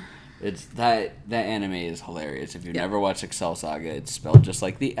Vision? It's that anime is hilarious. If you've never watched Excel Saga, it's spelled just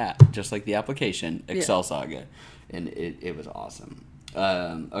like the app, just like the application, Excel Saga. And it was awesome.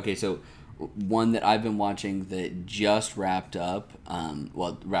 Okay, so one that I've been watching that just wrapped up,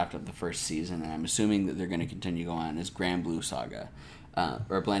 wrapped up the first season, and I'm assuming that they're going to continue going on, is Grand Blue Saga,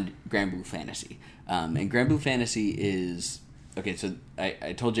 or Grand Blue Fantasy. And Grand Blue Fantasy is, okay, so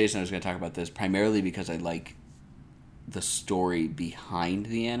I told Jason I was going to talk about this primarily because I like the story behind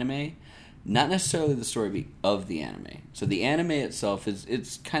the anime, not necessarily the story of the anime. So the anime itself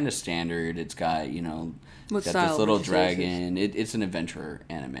it's kind of standard. It's got, What got style this little would you say this dragon. It's an adventure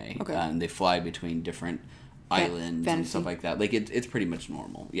anime. Okay. They fly between different islands and stuff like that. Like it's pretty much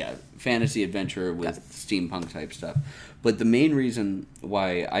normal. Yeah, fantasy adventure with steampunk type stuff. But the main reason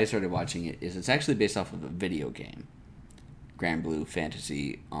why I started watching it is it's actually based off of a video game, Grand Blue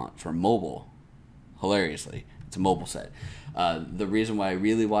Fantasy for mobile. Hilariously, it's a mobile set. The reason why I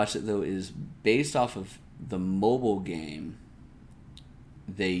really watched it though is based off of the mobile game.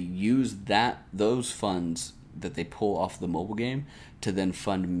 They use those funds that they pull off the mobile game to then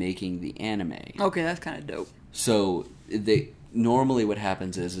fund making the anime. Okay, that's kind of dope. So normally what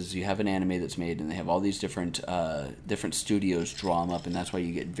happens is you have an anime that's made and they have all these different studios draw them up, and that's why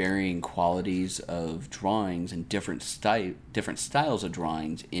you get varying qualities of drawings and different styles of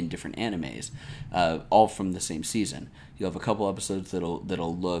drawings in different animes, all from the same season. You'll have a couple episodes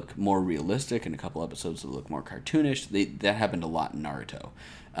that'll look more realistic and a couple episodes that'll look more cartoonish. That happened a lot in Naruto.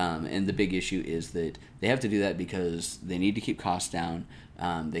 And the big issue is that they have to do that because they need to keep costs down.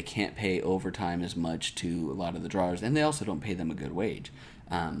 They can't pay overtime as much to a lot of the drawers, and they also don't pay them a good wage.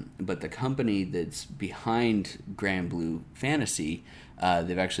 But the company that's behind Grand Blue Fantasy,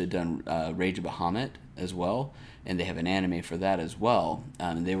 they've actually done Rage of Bahamut as well, and they have an anime for that as well.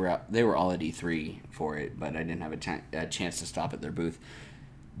 They were all at E3 for it, but I didn't have a chance to stop at their booth.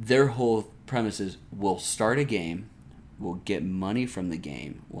 Their whole premise is we'll start a game, we'll get money from the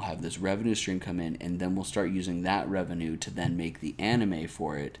game, we'll have this revenue stream come in, and then we'll start using that revenue to then make the anime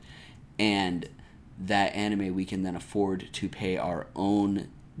for it. And that anime we can then afford to pay our own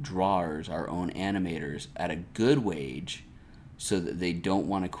drawers, our own animators at a good wage, so that they don't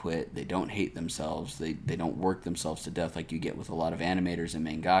want to quit, they don't hate themselves, they don't work themselves to death like you get with a lot of animators and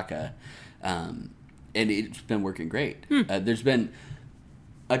mangaka. And it's been working great.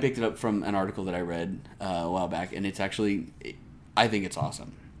 I picked it up from an article that I read a while back, and it's actually, I think it's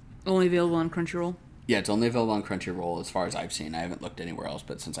awesome. Only available on Crunchyroll? Yeah, it's only available on Crunchyroll as far as I've seen. I haven't looked anywhere else,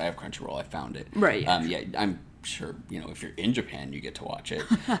 but since I have Crunchyroll, I found it. Right. Yeah, I'm sure, if you're in Japan, you get to watch it.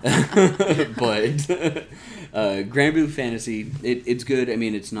 But Grand Blue Fantasy, it's good. I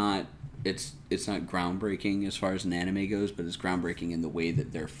mean, it's not groundbreaking as far as an anime goes, but it's groundbreaking in the way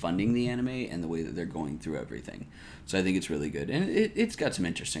that they're funding the anime and the way that they're going through everything. So I think it's really good. And it's got some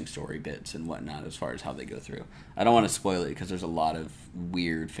interesting story bits and whatnot as far as how they go through. I don't want to spoil it because there's a lot of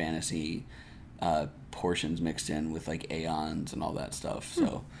weird fantasy portions mixed in with like aeons and all that stuff.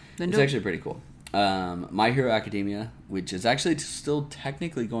 So it's actually pretty cool. My Hero Academia, which is actually still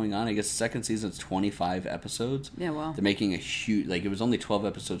technically going on. I guess the second season's 25 episodes. Yeah, wow. They're making a huge, it was only 12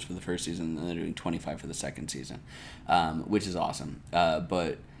 episodes for the first season, and they're doing 25 for the second season, which is awesome.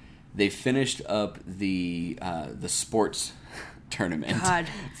 But they finished up the sports tournament God.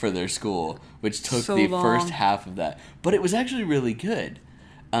 for their school, which took So the long. first half of that. But it was actually really good.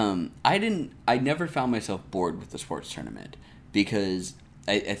 I never found myself bored with the sports tournament because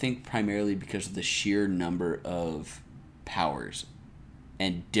I think primarily because of the sheer number of powers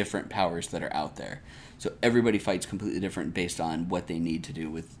and different powers that are out there. So everybody fights completely different based on what they need to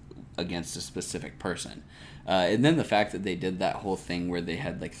do against a specific person. And then the fact that they did that whole thing where they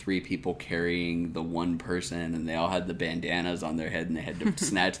had like 3 people carrying the one person and they all had the bandanas on their head and they had to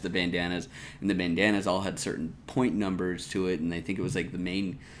snatch the bandanas, and the bandanas all had certain point numbers to it, and I think it was like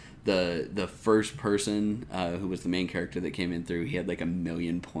the first person who was the main character that came in through, he had like 1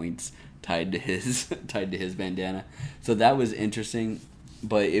 million points tied to his bandana. So that was interesting,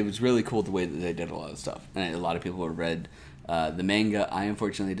 but it was really cool the way that they did a lot of stuff. And a lot of people have read the manga. I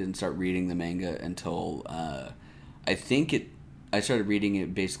unfortunately didn't start reading the manga until I started reading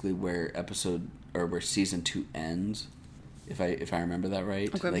it basically where season 2 ends, if I remember that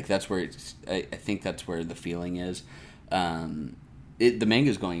right. Okay. Like that's where I think that's where the feeling is. The manga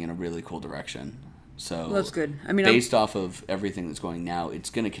is going in a really cool direction. So Well, that's good. I mean, based off of everything that's going now,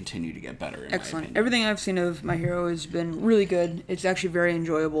 it's going to continue to get better. In excellent. My opinion. Everything I've seen of My Hero has been really good. It's actually very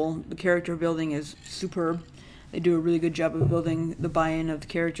enjoyable. The character building is superb. They do a really good job of building the buy-in of the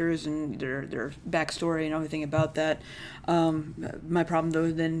characters and their backstory and everything about that. My problem,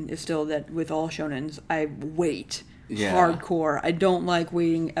 though, then is still that with all shonens, I wait hardcore. I don't like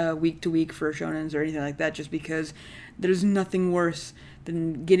waiting week to week for shonens or anything like that, just because there's nothing worse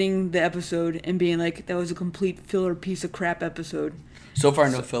than getting the episode and being like, that was a complete filler piece of crap episode. So far,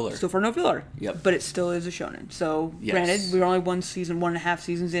 no filler. So far, no filler. Yep. But it still is a shonen. So, granted, we're only 1.5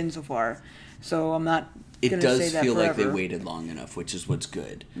 seasons in so far. So I'm not It gonna say does that feel like they forever. waited long enough, which is what's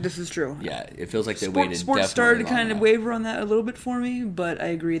good. This is true. Yeah, it feels like they waited Sports definitely started to long kind of enough. waver on that a little bit for me, but I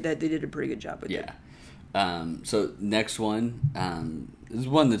agree that they did a pretty good job with it. Yeah. So next one, this is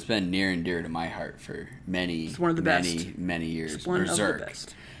one that's been near and dear to my heart for It's one of the best. many years. It's one Berserk. of the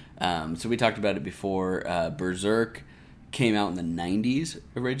best. So we talked about it before. Berserk came out in the 90s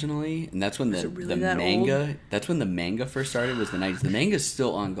originally, and that's when the manga. Old? That's when the manga first started. Was the 90s. The manga is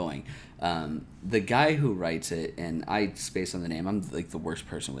still ongoing. The guy who writes it, and I space on the name. I'm like the worst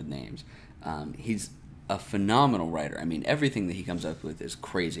person with names. He's a phenomenal writer. I mean, everything that he comes up with is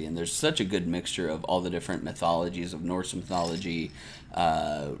crazy, and there's such a good mixture of all the different mythologies of Norse mythology,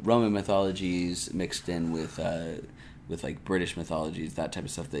 Roman mythologies mixed in with like British mythologies, that type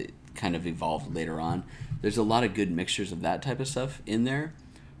of stuff that kind of evolved later on. There's a lot of good mixtures of that type of stuff in there,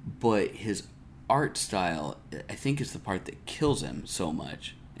 but his art style, I think, is the part that kills him so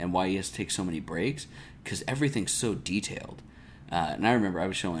much and why he has to take so many breaks, because everything's so detailed. And I remember I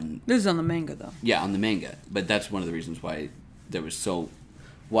was showing... This is on the manga, though. Yeah, on the manga. But that's one of the reasons why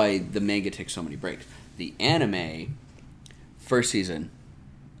why the manga takes so many breaks. The anime, first season,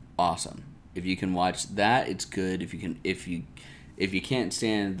 awesome. If you can watch that, it's good. If you can't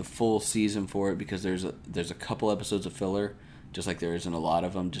stand the full season for it, because there's a couple episodes of filler, just like there isn't a lot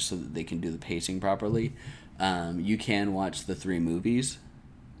of them, just so that they can do the pacing properly. You can watch the 3 movies,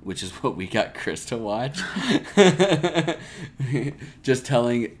 which is what we got Chris to watch.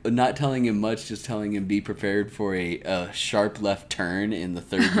 Not telling him much, just telling him be prepared for a sharp left turn in the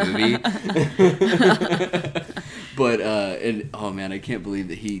 3rd movie. But and oh man, I can't believe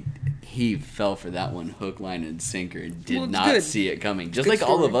that he fell for that one hook, line, and sinker and did not see it coming. Just like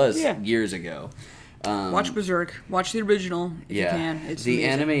all of us years ago. Watch Berserk. Watch the original if you can. It's the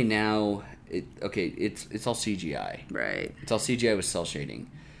amazing. anime now. It's all CGI. Right. It's all CGI with cell shading.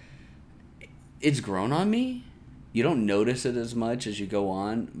 It's grown on me. You don't notice it as much as you go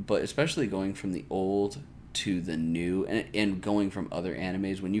on, but especially going from the old to the new, and going from other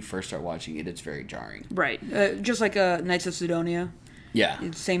animes, when you first start watching it, it's very jarring. Right. Just like Knights of Sidonia. Yeah.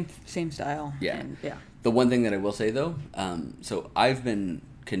 It's same style. Yeah. And, yeah. The one thing that I will say, though, so I've been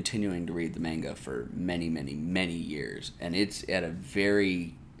continuing to read the manga for many, many, many years, and it's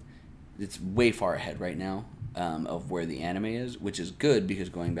way far ahead right now. Of where the anime is, which is good, because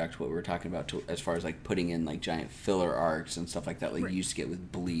going back to what we were talking about as far as like putting in like giant filler arcs and stuff like that, like you used to get with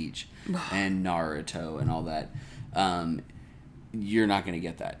Bleach and Naruto and all that, you're not going to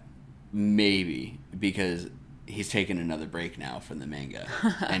get that, maybe, because he's taking another break now from the manga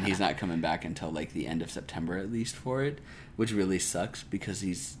and he's not coming back until like the end of September at least for it, which really sucks, because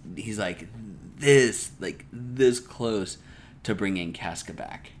he's like this close to bringing Casca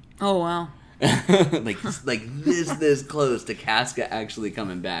back. Oh wow. like this close to Casca actually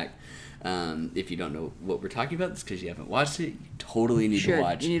coming back. If you don't know what we're talking about, it's because you haven't watched it. You totally need to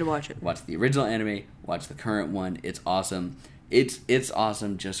watch. You need to watch it. Watch the original anime. Watch the current one. It's awesome. It's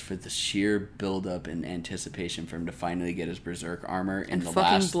awesome just for the sheer build-up and anticipation for him to finally get his Berserk armor in the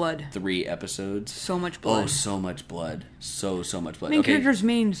last blood. 3 episodes. So much blood. Oh, so much blood. So much blood. Main character's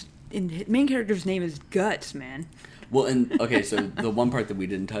name is Guts, man. Well, so the one part that we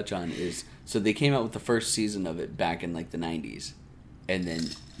didn't touch on is, so they came out with the first season of it back in like the 90s. And then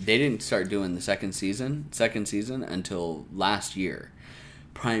they didn't start doing the second season until last year.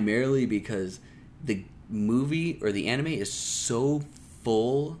 Primarily because the movie or the anime is so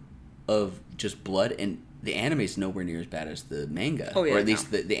full of just blood, and the anime is nowhere near as bad as the manga. Oh, yeah, or at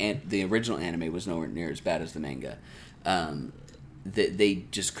least the original anime was nowhere near as bad as the manga. They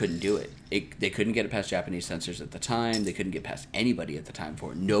just couldn't do it. They couldn't get it past Japanese censors at the time. They couldn't get past anybody at the time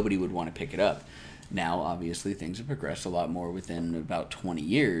for it. Nobody would want to pick it up. Now, obviously, things have progressed a lot more within about 20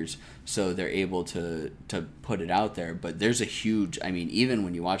 years, so they're able to put it out there. But there's a huge, I mean, even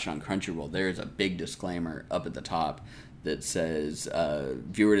when you watch it on Crunchyroll, there's a big disclaimer up at the top that says,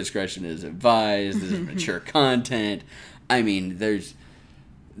 viewer discretion is advised, this is mature content. I mean, there's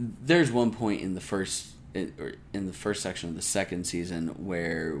one point in the first section of the second season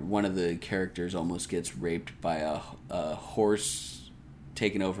where one of the characters almost gets raped by a horse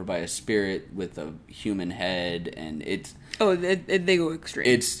taken over by a spirit with a human head, and it's they go extreme.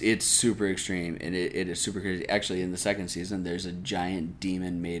 It's super extreme, and it is super crazy. Actually, in the second season, there's a giant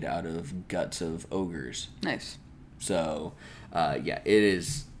demon made out of guts of ogres. Nice. So,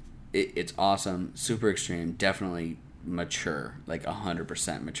 it's awesome, super extreme, definitely mature, like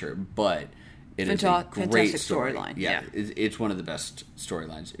 100% mature, but it is a great storyline. Yeah. It's one of the best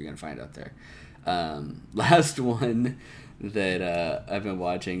storylines that you're going to find out there. Last one that I've been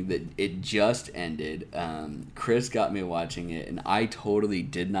watching, that it just ended. Chris got me watching it, and I totally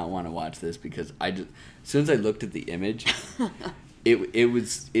did not want to watch this because as soon as I looked at the image, it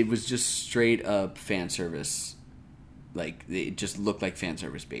was just straight up fan service. Like, it just looked like fan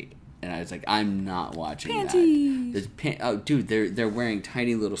service bait. And I was like, I'm not watching Panties. that. Dude, they're wearing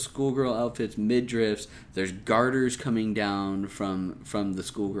tiny little schoolgirl outfits, midriffs. There's garters coming down from the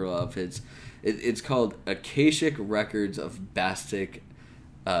schoolgirl outfits. It's called Akashic Records of Bastic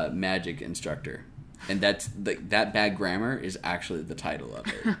Magic Instructor. And that bad grammar is actually the title of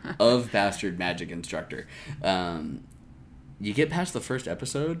it. Of Bastard Magic Instructor. You get past the first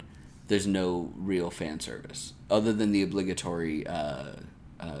episode, there's no real fan service. Other than the obligatory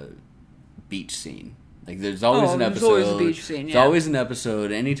beach scene. Like, there's always an episode. There's always a beach scene, yeah. There's always an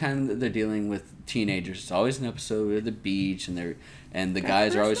episode. Anytime that they're dealing with teenagers, it's always an episode at the beach, and the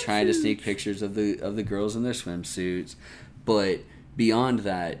guys are always trying to sneak pictures of the girls in their swimsuits. But beyond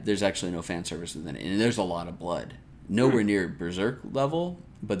that, there's actually no fan service within it. And there's a lot of blood. Nowhere near Berserk level,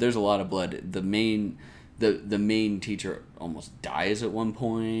 but there's a lot of blood. The main teacher almost dies at one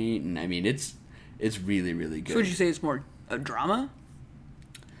point, and I mean, it's really, really good. So would you say it's more a drama?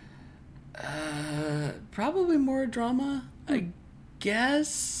 Probably more drama, I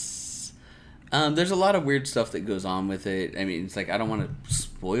guess. There's a lot of weird stuff that goes on with it. I mean, it's like, I don't want to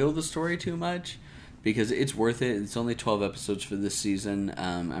spoil the story too much because it's worth it. It's only 12 episodes for this season.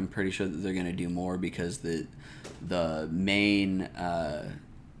 I'm pretty sure that they're going to do more because the main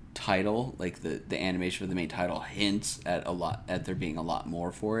title, like the animation for the main title, hints at there being a lot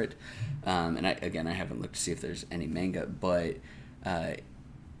more for it. And I haven't looked to see if there's any manga, but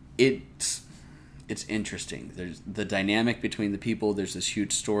it's interesting. There's the dynamic between the people. There's this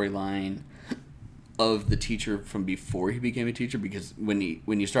huge storyline of the teacher from before he became a teacher, because when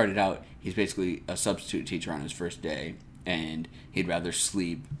you started out, he's basically a substitute teacher on his first day, and he'd rather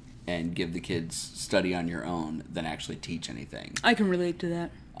sleep and give the kids study on your own than actually teach anything. I can relate to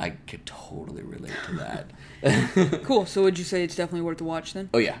that. I could totally relate to that. Cool. So would you say it's definitely worth a watch then?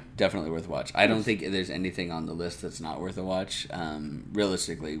 Oh yeah, definitely worth a watch. I don't think there's anything on the list that's not worth a watch.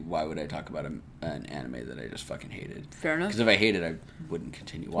 Realistically, why would I talk about an anime that I just fucking hated? Fair enough. Because if I hated it, I wouldn't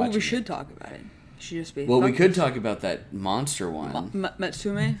continue watching. Well, we should talk about it. Should just be. Well, we could talk about that monster one.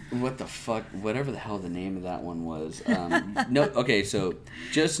 Matsume? What the fuck? Whatever the hell the name of that one was. No. Okay, so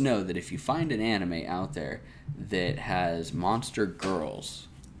just know that if you find an anime out there that has monster girls,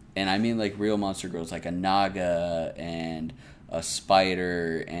 and I mean like real monster girls, like a naga and a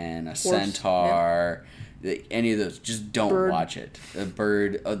spider and a centaur, any of those, just don't watch it. A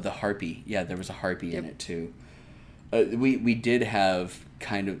bird, the harpy. Yeah, there was a harpy in it too. We did have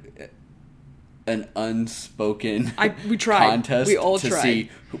kind of an unspoken contest. We all to tried.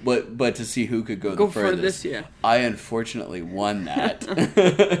 See, but to see who could go the furthest. Yeah. I unfortunately won that.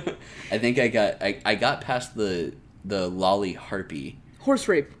 I think I got past the lolly harpy. Horse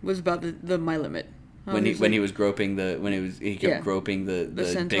rape was about the my limit. When he was groping he kept groping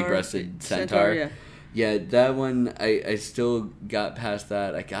the big breasted centaur. Yeah. Yeah, that one, I still got past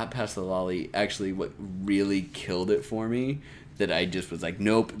that. I got past the lolly. Actually, what really killed it for me, that I just was like,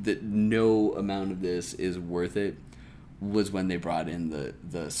 nope, that no amount of this is worth it, was when they brought in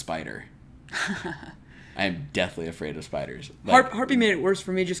the spider. I'm deathly afraid of spiders. Like, Harpy made it worse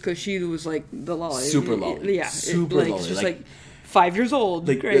for me just because she was like the lolly. Super lolly. Yeah. Super like, lolly. Just like 5 years old.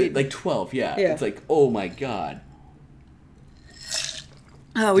 Like, Great. Like 12, yeah. Yeah. It's like, oh my god.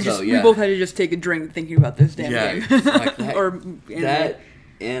 We both had to just take a drink thinking about this damn game. Fuck, that, or anime. That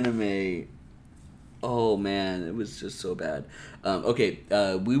anime, oh man, it was just so bad.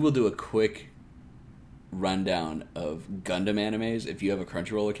 We will do a quick rundown of Gundam animes. If you have a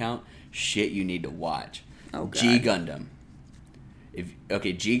Crunchyroll account, shit you need to watch. Oh, God. G Gundam.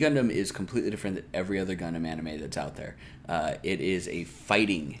 G Gundam is completely different than every other Gundam anime that's out there. It is a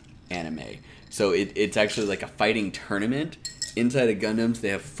fighting anime. So it's actually like a fighting tournament. Inside of Gundams, they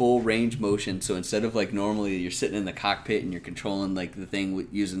have full range motion. So instead of like normally you're sitting in the cockpit and you're controlling like the thing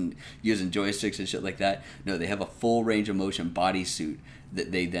using joysticks and shit like that. No, they have a full range of motion bodysuit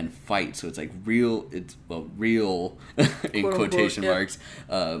that they then fight. So it's like real in Quote, quotation unquote,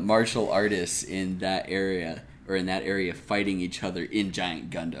 marks, martial artists in that area. Or in that area, fighting each other in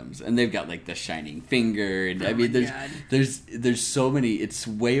giant Gundams, and they've got like the shining finger, and I mean, there's so many. It's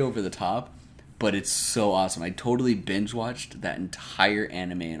way over the top, but it's so awesome. I totally binge watched that entire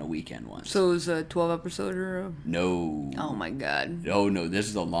anime in a weekend once. So it was a 12 episode or a... No. Oh my god. Oh no, this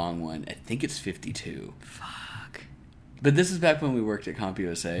is a long one. I think it's 52. Fuck. But this is back when we worked at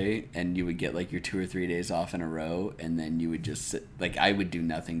CompUSA, and you would get like your 2 or 3 days off in a row, and then you would just sit. Like I would do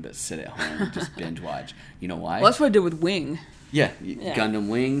nothing but sit at home and just binge watch. You know why? Well, that's what I did with Wing. Yeah. Gundam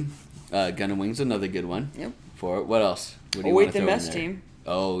Wing. Gundam Wing's another good one. Yep. For it. What else? What do you want to throw in there? Team.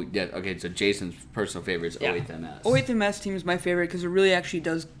 Oh, yeah. Okay, so Jason's personal favorite is 08MS. 08MS Team is my favorite because it really actually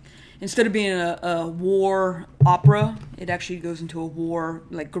does... Instead of being a war opera, it actually goes into a war,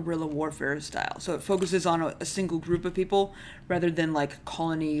 like guerrilla warfare style. So it focuses on a single group of people rather than like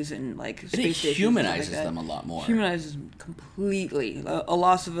colonies and like space stations. It humanizes them a lot more. Humanizes them completely. A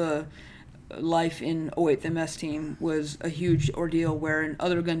loss of a life in 08MS Team was a huge ordeal, where in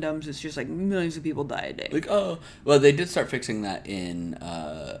other Gundams it's just like millions of people die a day. Like, oh, well, they did start fixing that in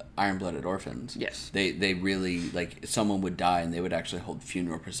Iron-Blooded Orphans. Yes. They really, like, someone would die and they would actually hold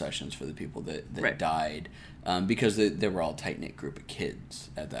funeral processions for the people that Right. died. Because they were all a tight-knit group of kids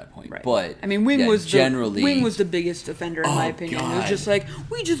at that point. Right. But I mean, Wing was generally... Wing was the biggest offender in my opinion. God. It was just like,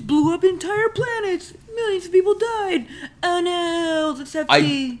 we just blew up entire planets. Millions of people died. Oh no, let's have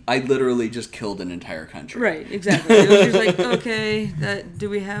tea. I literally just killed an entire country. Right, exactly. It was just like, okay, do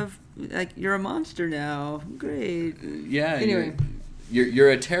we have, like, you're a monster now. Great. Yeah. Anyway. You're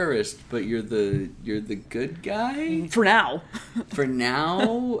a terrorist, but you're the good guy? For now. For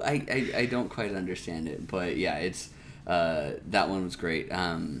now, I don't quite understand it, but yeah, it's that one was great.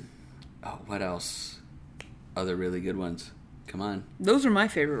 What else? Other really good ones. Come on. Those are my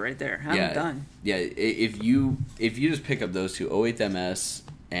favorite right there. I'm done. Yeah, if you just pick up those two, 08MS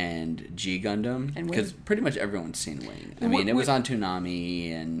and G Gundam, because pretty much everyone's seen Wing. I mean, it was on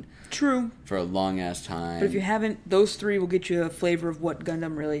Toonami and True. for a long ass time. But if you haven't, those three will get you a flavor of what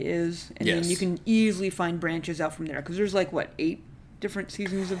Gundam really is, and then you can easily find branches out from there. Because there's like 8 different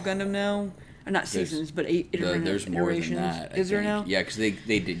seasons of Gundam now. Not seasons, but 8 different there's more iterations. than that. Is there now? Yeah, because they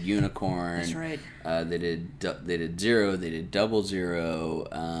did Unicorn. That's right. They did Zero. They did 00,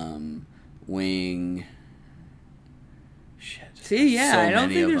 Wing. Shit. See, yeah, So I don't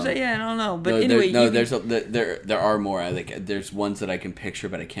many think of there's them. I don't know, but No, anyway, there are more. There's ones that I can picture,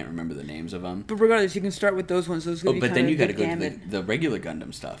 but I can't remember the names of them. But regardless, you can start with those ones. Those. But then you got to go to gamut. the regular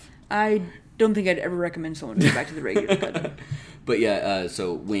Gundam stuff. I don't think I'd ever recommend someone to go back to the regular Gundam. But yeah,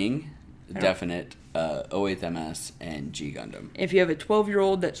 so Wing, definite, 08MS, and G Gundam. If you have a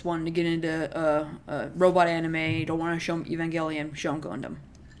 12-year-old that's wanting to get into robot anime, don't want to show them Evangelion, show them Gundam.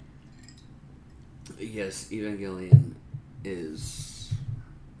 Yes, Evangelion is...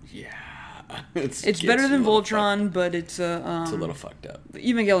 Yeah. It's better than Voltron, but it's a little fucked up.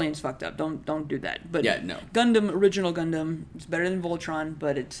 Evangelion's fucked up. Don't do that. But yeah, no. Gundam, original Gundam, it's better than Voltron,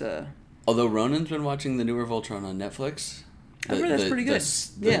 but it's Although Ronan's been watching the newer Voltron on Netflix. I've heard that's pretty good.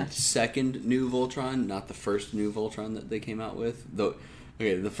 The second new Voltron, not the first new Voltron that they came out with. Though,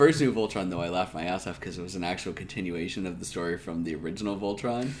 okay, the first new Voltron, though, I laughed my ass off because it was an actual continuation of the story from the original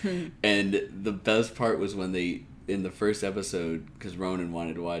Voltron. And the best part was when they, in the first episode, because Ronan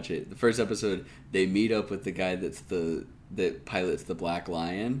wanted to watch it, the first episode, they meet up with the guy that pilots the Black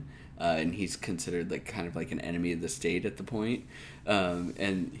Lion. and he's considered like kind of like an enemy of the state at the point.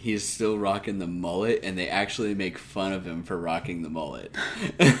 And he's still rocking the mullet, and they actually make fun of him for rocking the mullet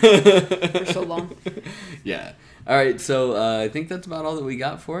For so long. Yeah. All right, so I think that's about all that we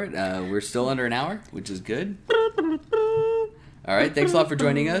got for it. We're still under an hour, which is good. All right, thanks a lot for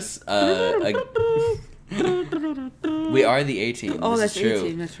joining us. We are the A team. Oh, this that's is true. A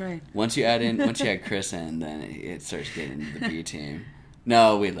team. That's right. Once you add Chris in, then it starts getting into the B team.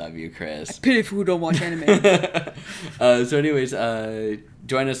 No, we love you, Chris. Pity for who don't watch anime. So anyways,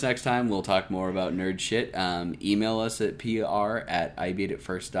 join us next time. We'll talk more about nerd shit. Email us at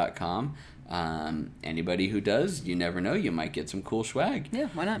pr@ibeatitfirst.com. Anybody who does, you never know, you might get some cool swag. Yeah,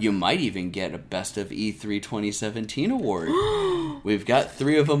 why not? You might even get a Best of E3 2017 award. We've got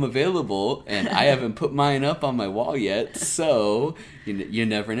 3 of them available, and I haven't put mine up on my wall yet, so you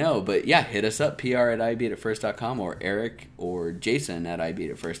never know. But yeah, hit us up, pr@ibeatitfirst.com, or Eric or Jason at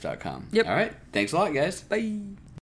ibeatitfirst.com. Yep. All right, thanks a lot, guys. Bye.